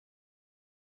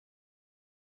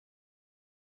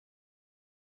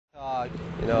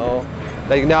You know,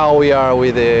 like now we are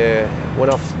with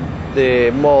one of the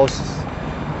most,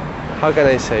 how can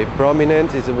I say,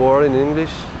 prominent is the word in English.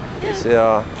 It's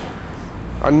a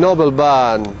noble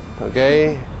band,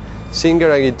 okay?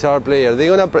 Singer and guitar player.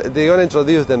 They're gonna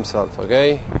introduce themselves,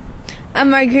 okay?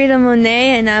 I'm Margarita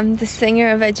Monet, and I'm the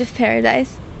singer of Edge of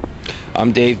Paradise.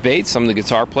 I'm Dave Bates. I'm the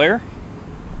guitar player.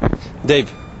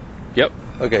 Dave. Yep.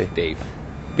 Okay. Dave.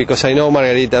 Because I know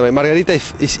Margarita. Margarita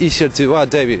is easier to. Well,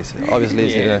 Dave is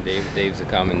obviously. Yeah, Dave's a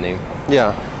common name.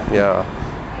 Yeah, yeah.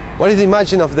 What is the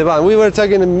imagine of the band? We were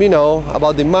talking,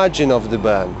 about the imagine of the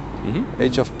band,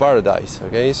 Age of Paradise.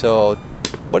 Okay, so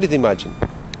what is the imagine?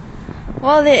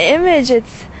 Well, the image,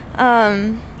 it's,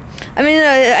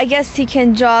 I guess you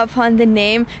can draw upon the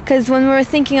name, because when we were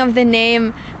thinking of the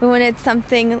name, we wanted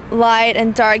something light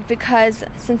and dark, because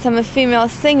since I'm a female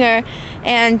singer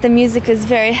and the music is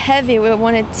very heavy, we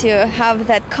wanted to have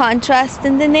that contrast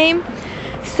in the name.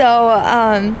 So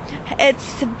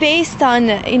it's based on,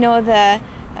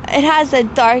 it has a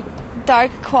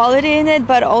dark quality in it,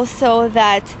 but also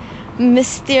that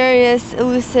mysterious,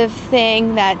 elusive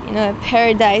thing that,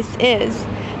 paradise is.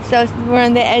 So we're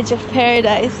on the edge of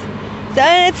paradise. So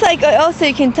it's like, also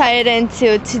you can tie it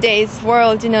into today's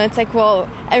world, it's like, well,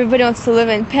 everybody wants to live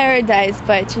in paradise,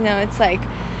 but, it's like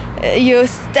you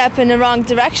step in the wrong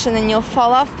direction and you'll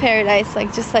fall off paradise,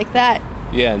 just like that.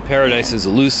 Yeah, and paradise is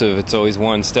elusive. It's always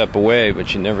one step away,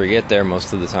 but you never get there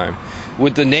most of the time.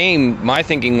 With the name, my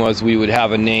thinking was we would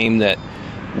have a name that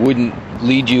wouldn't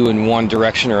lead you in one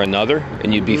direction or another,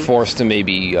 and you'd be forced to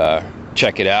maybe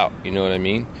check it out, you know what I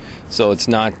mean? So it's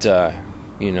not,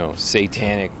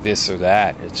 satanic this or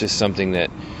that. It's just something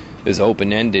that is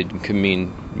open-ended and can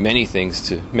mean many things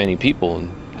to many people.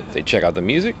 And if they check out the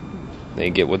music, they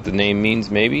get what the name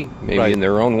means maybe right in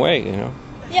their own way,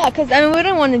 Yeah, because we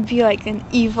don't want to be like an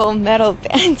evil metal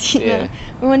band, you know.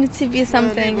 We want it to be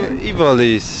something. Evil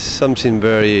is something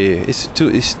very. It's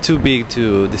too big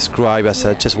to describe as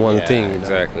just one thing.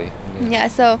 Exactly. Yeah,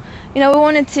 so we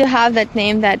wanted to have that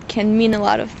name that can mean a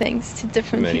lot of things to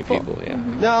different many people. Yeah.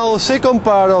 Now, second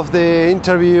part of the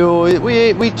interview,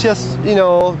 we just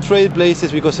trade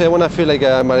places because I want to feel like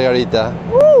a Margarita.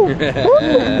 Woo!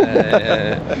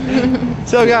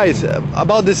 So guys,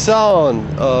 about the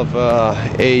sound of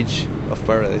Age of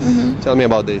Paradise. Tell me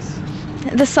about this.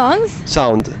 The songs?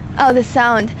 Sound. Oh, the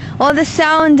sound. Well, the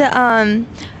sound,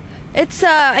 it's,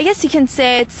 I guess you can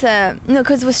say it's,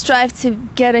 because we strive to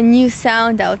get a new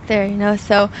sound out there,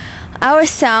 so our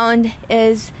sound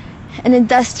is an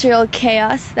industrial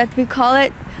chaos, that we call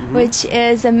it, which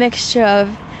is a mixture of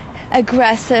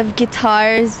aggressive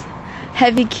guitars,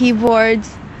 heavy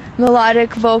keyboards,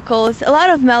 melodic vocals, a lot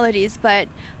of melodies, but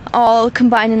all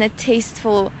combined in a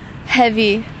tasteful,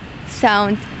 heavy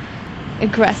sound.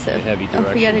 Aggressive. Heavy direction.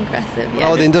 Don't forget aggressive. Yeah.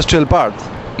 Oh, the industrial part.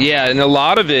 Yeah, and a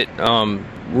lot of it,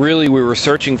 really, we were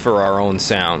searching for our own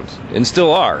sound, and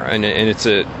still are, and it's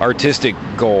an artistic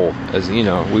goal. As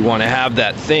we want to have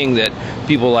that thing that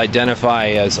people identify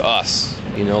as us.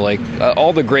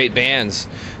 All the great bands,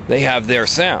 they have their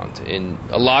sound, and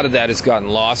a lot of that has gotten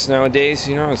lost nowadays.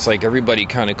 It's like everybody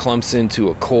kind of clumps into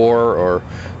a core, or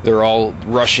they're all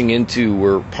rushing into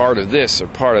we're part of this or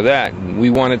part of that. And we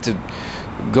wanted to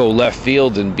go left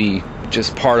field and be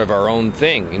just part of our own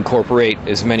thing, incorporate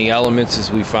as many elements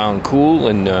as we found cool,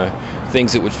 and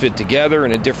things that would fit together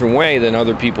in a different way than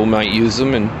other people might use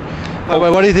them. And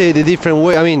what is the different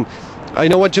way? I mean, I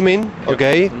know what you mean,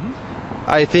 okay?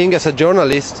 I think as a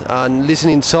journalist and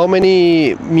listening so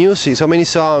many music, so many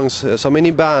songs, so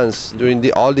many bands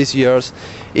during all these years,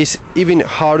 it's even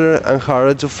harder and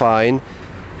harder to find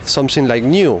something like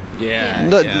new.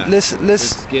 Let's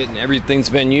get, everything's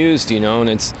been used,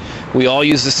 and we all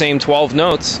use the same 12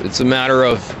 notes. It's a matter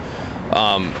of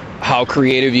how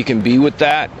creative you can be with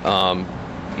that.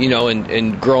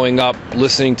 And growing up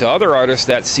listening to other artists,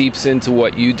 that seeps into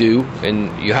what you do,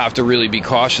 and you have to really be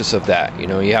cautious of that.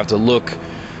 You have to look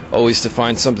always to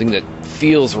find something that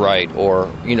feels right,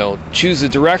 or choose a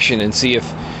direction and see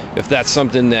if that's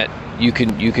something that you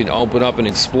can open up and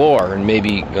explore, and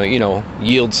maybe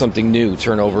yield something new,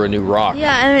 turn over a new rock.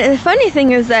 Yeah, and the funny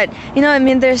thing is that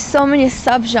there's so many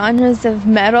subgenres of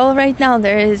metal right now.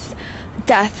 There is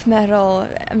death metal,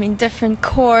 different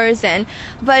cores,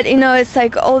 but it's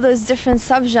like all those different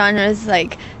subgenres,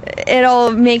 like it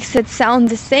all makes it sound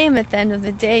the same at the end of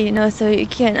the day, so you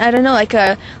can't, I don't know, like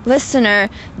a listener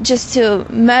just to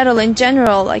metal in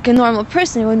general, like a normal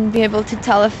person wouldn't be able to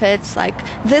tell if it's like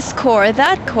this core or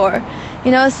that core,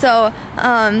 so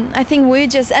I think we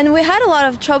had a lot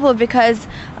of trouble because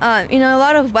a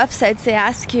lot of websites, they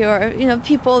ask you, or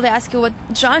people, they ask you what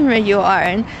genre you are,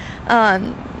 and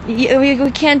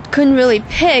we couldn't really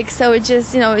pick, so we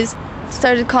just, we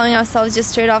started calling ourselves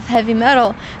just straight off heavy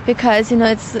metal, because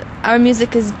our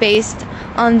music is based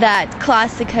on that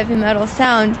classic heavy metal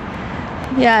sound.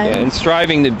 Yeah, and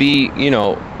striving to be,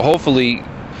 hopefully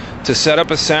to set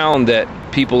up a sound that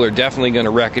people are definitely going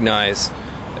to recognize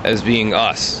as being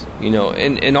us.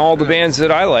 And all the bands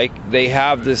that I like, they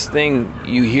have this thing,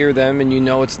 you hear them and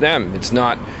it's them. It's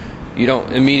not, you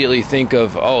don't immediately think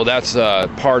of, oh, that's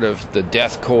part of the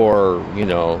deathcore,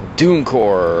 doomcore,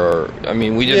 or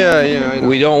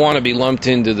we don't want to be lumped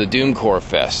into the doomcore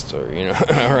fest, or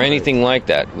or anything like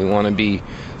that. We want to be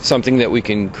something that we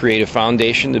can create a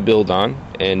foundation to build on,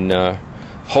 and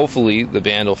hopefully the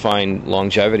band will find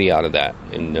longevity out of that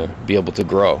and be able to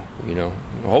grow.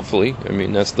 Hopefully,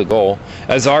 that's the goal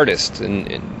as artists,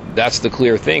 and that's the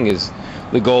clear thing, is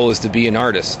the goal is to be an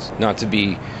artist, not to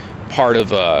be part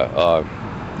of a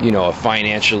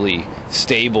financially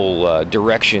stable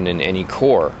direction in any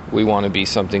core. We want to be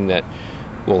something that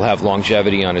will have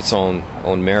longevity on its own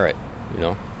merit.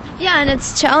 Yeah, and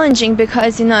it's challenging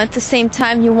because at the same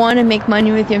time you want to make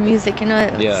money with your music.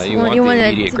 Yeah, you want it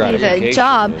immediate to be the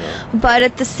job, but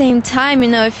at the same time,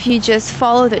 if you just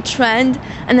follow the trend,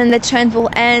 and then the trend will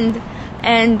end,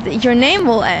 and your name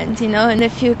will end, and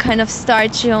if you kind of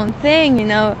start your own thing,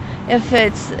 even if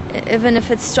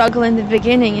it's struggle in the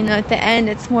beginning, at the end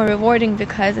it's more rewarding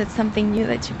because it's something new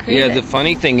that you created. Yeah, the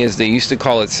funny thing is they used to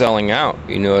call it selling out,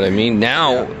 you know what I mean?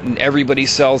 Now everybody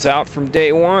sells out from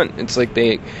day one. It's like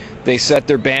they set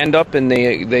their band up and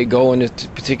they go in a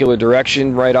particular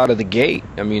direction right out of the gate.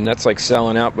 That's like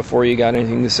selling out before you got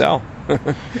anything to sell.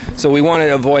 So we want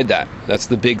to avoid that. That's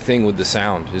the big thing with the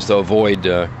sound, is to avoid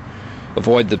the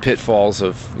pitfalls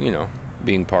of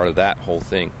being part of that whole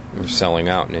thing, or selling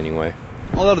out in any way.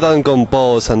 Other than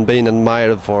compose and being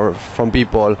admired from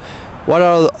people, what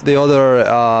are the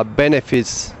other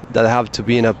benefits that have to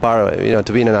be in a part,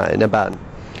 to be in a band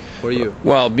for you?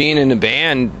 Well, being in a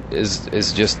band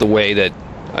is just the way that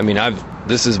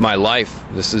this is my life.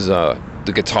 This is the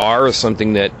guitar is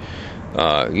something that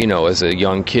as a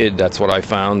young kid, that's what I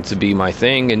found to be my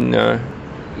thing, and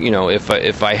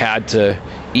if I had to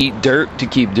eat dirt to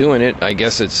keep doing it, I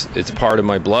guess it's part of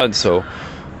my blood. So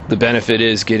the benefit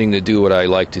is getting to do what I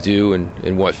like to do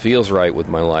and what feels right with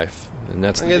my life, and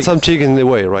that's. And get some chicken in the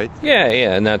way, right? Yeah,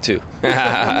 and that too.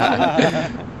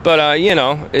 But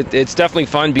it's definitely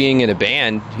fun being in a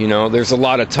band. There's a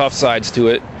lot of tough sides to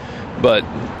it, but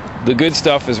the good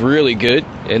stuff is really good,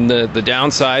 and the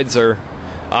downsides are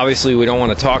obviously we don't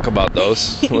want to talk about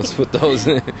those. Let's put those.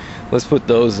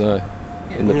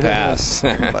 In the past.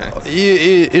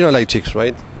 you don't like chicks,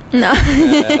 right? No.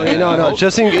 Okay, no.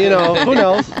 Just think, who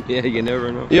knows? Yeah, you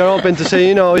never know. You're open to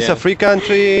say, it's a free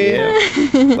country. Yeah.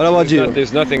 What about you?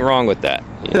 There's nothing wrong with that.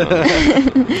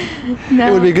 No.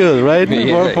 It would be good, right?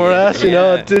 For us,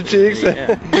 two chicks,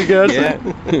 two girls. Yeah.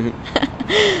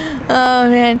 Oh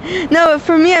man, no.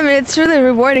 For me, it's really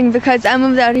rewarding because I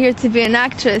moved out here to be an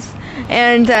actress,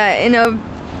 and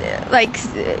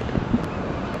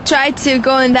try to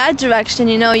go in that direction.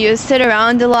 You sit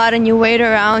around a lot and you wait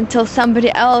around till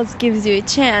somebody else gives you a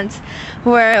chance.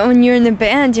 Where when you're in the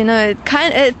band,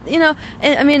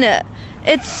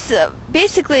 it's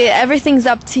basically everything's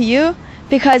up to you,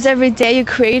 because every day you're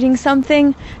creating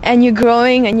something and you're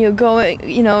growing and you're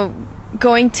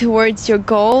going towards your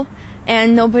goal,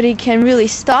 and nobody can really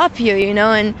stop you.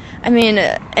 And in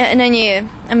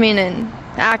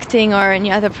acting or any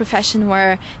other profession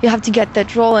where you have to get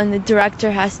that role and the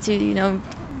director has to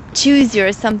choose you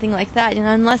or something like that,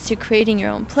 unless you're creating your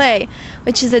own play,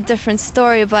 which is a different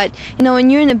story. But when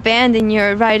you're in a band and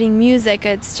you're writing music,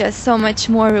 it's just so much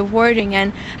more rewarding.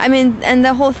 And and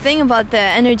the whole thing about the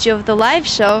energy of the live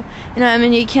show,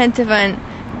 you can't even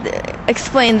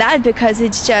explain that, because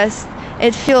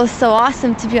it feels so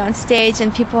awesome to be on stage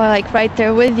and people are right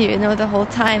there with you, the whole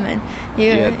time. And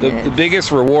the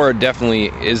biggest reward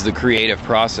definitely is the creative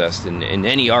process in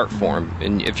any art form.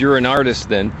 And if you're an artist,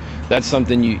 then that's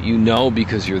something you know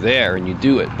because you're there and you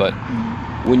do it. But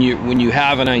when you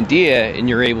have an idea and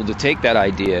you're able to take that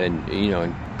idea and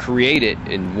and create it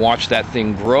and watch that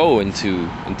thing grow into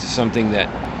something that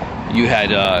you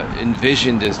had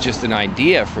envisioned as just an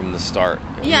idea from the start.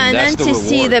 And then to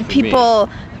see the people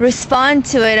respond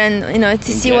to it and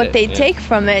to see what they take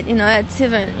from it, it's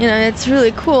even it's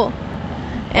really cool.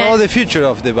 Oh, the future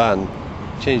of the band,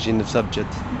 changing the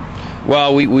subject.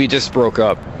 Well, we just broke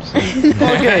up. So.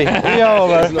 Okay, yeah,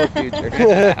 over. There's no future.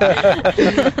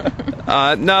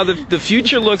 No, the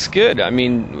future looks good.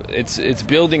 It's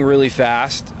building really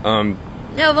fast.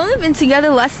 Yeah, we've only been together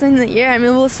less than a year. I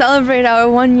mean, we'll celebrate our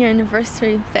 1-year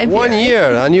anniversary in February. 1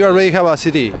 year, and you already have a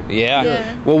CD.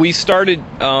 Yeah. Well, we started.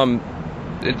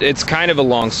 It's kind of a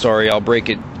long story. I'll make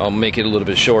it a little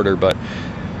bit shorter. But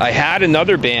I had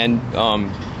another band.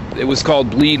 It was called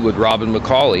Bleed with Robin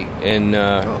McCauley, and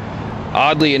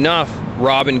oddly enough,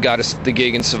 Robin got us the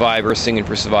gig in Survivor, singing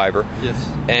for Survivor. Yes.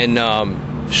 And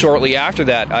shortly after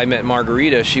that, I met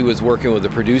Margarita. She was working with a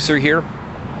producer here,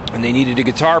 and they needed a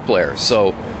guitar player.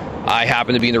 So I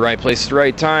happened to be in the right place at the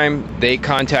right time. They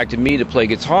contacted me to play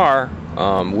guitar.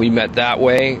 We met that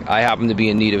way. I happened to be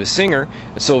in need of a singer.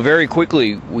 So very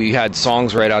quickly, we had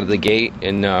songs right out of the gate,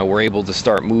 and we're able to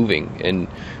start moving. And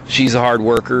she's a hard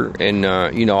worker, and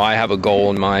I have a goal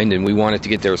in mind, and we wanted to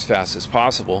get there as fast as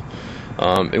possible.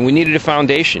 And we needed a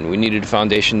foundation. We needed a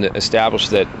foundation that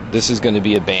established that this is going to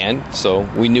be a band. So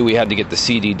we knew we had to get the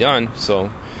CD done.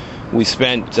 So we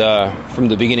spent from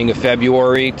the beginning of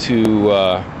February to,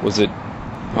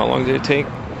 how long did it take?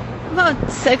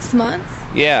 About 6 months.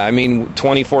 Yeah, I mean,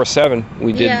 24/7.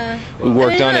 We did. Yeah. We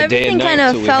worked on it day and night. Everything kind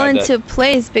of fell into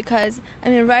place because, I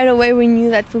mean, right away we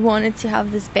knew that we wanted to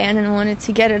have this band and wanted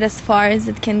to get it as far as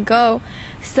it can go.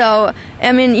 So,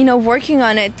 I mean, working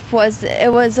on it was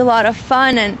a lot of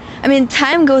fun, and I mean,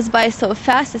 time goes by so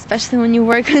fast, especially when you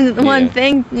work on one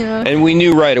thing, And we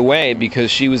knew right away, because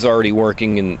she was already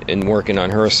working and working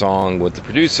on her song with the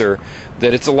producer,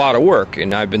 that it's a lot of work,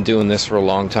 and I've been doing this for a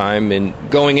long time, and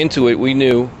going into it, we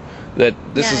knew that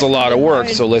this is a lot of work,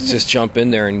 so let's just jump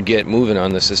in there and get moving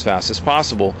on this as fast as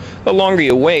possible. The longer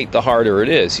you wait, the harder it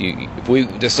is. If we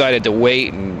decided to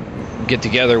wait and get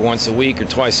together once a week or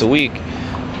twice a week,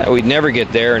 we'd never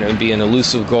get there, and it would be an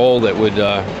elusive goal that would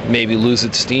maybe lose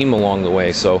its steam along the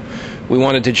way. So we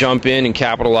wanted to jump in and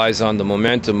capitalize on the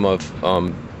momentum of,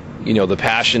 the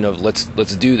passion of let's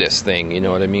do this thing, you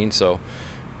know what I mean? So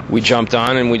we jumped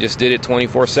on and we just did it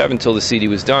 24/7 till the CD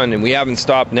was done, and we haven't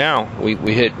stopped now. We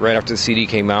hit right after the CD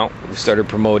came out. We started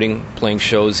promoting, playing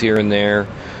shows here and there,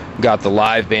 got the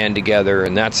live band together,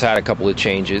 and that's had a couple of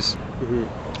changes. Mm-hmm.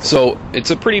 So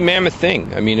it's a pretty mammoth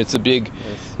thing. I mean, it's a big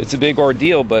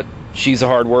ordeal, but she's a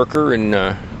hard worker, and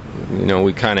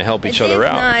we kind of help each other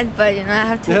out. Not, but I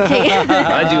have to take it.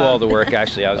 I do all the work,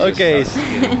 actually. Okay,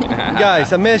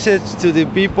 guys, a message to the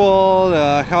people,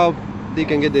 how they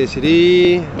can get the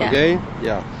CD, okay?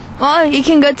 Yeah. Well, you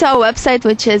can go to our website,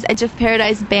 which is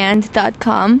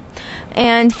edgeofparadiseband.com,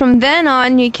 and from then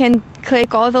on, you can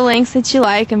click all the links that you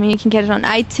like. I mean, you can get it on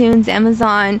iTunes,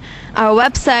 Amazon, our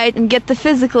website, and get the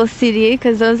physical CD,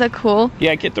 because those are cool.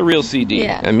 Yeah, get the real CD.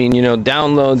 Yeah. I mean,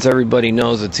 downloads, everybody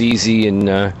knows it's easy,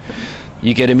 and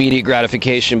you get immediate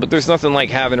gratification, but there's nothing like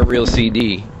having a real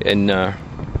CD, and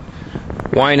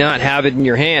why not have it in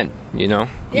your hand, Yeah,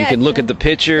 you can look at the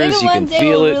pictures, you can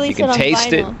feel it, you can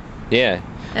taste it. Yeah,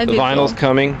 the vinyl's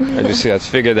coming. I just got to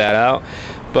figure that out.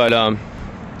 But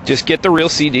just get the real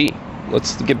CD.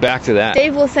 Let's get back to that.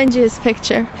 Dave will send you his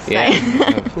picture. Yeah,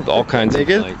 all kinds of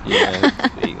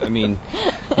I mean,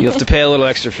 you have to pay a little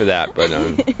extra for that, but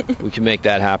we can make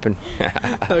that happen.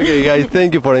 Okay, guys,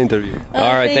 thank you for the interview.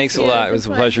 All right, thanks a lot. It was a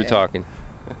pleasure talking.